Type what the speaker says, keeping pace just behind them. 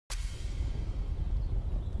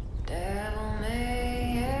Devil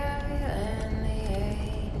may have you and the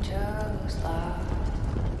angels lie.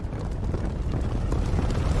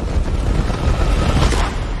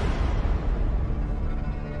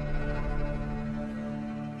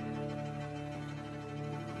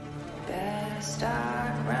 Better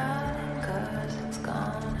start running 'cause it's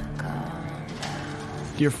gonna come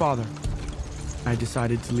down. Dear Father, I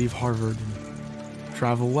decided to leave Harvard and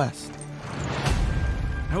travel west.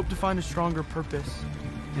 I hope to find a stronger purpose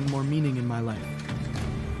and more meaning in my life.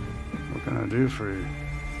 What can I do for you?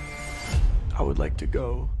 I would like to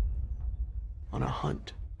go on a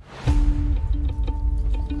hunt.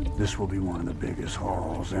 This will be one of the biggest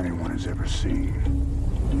hauls anyone has ever seen.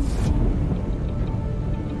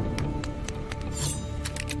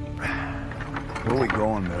 Where are we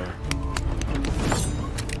going there?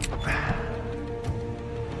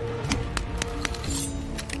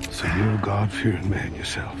 So you're a God-fearing man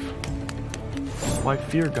yourself. Why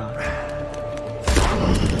fear God?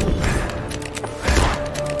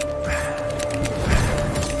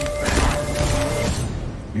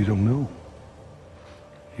 You don't know.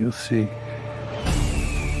 You'll see.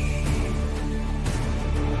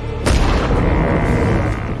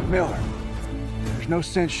 Miller, there's no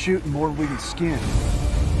sense shooting more than we can skin.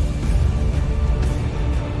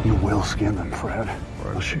 You will skin them, Fred,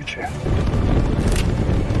 or I'll shoot you.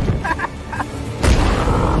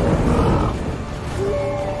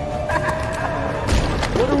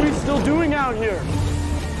 What are we still doing out here?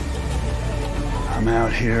 I'm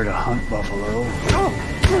out here to hunt buffalo.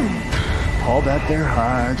 Haul back their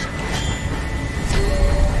hides.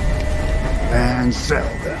 And sell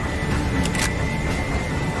them.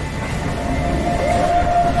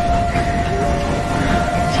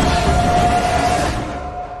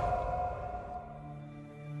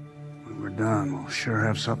 When we're done, we'll sure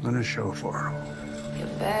have something to show for them. You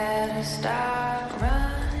better start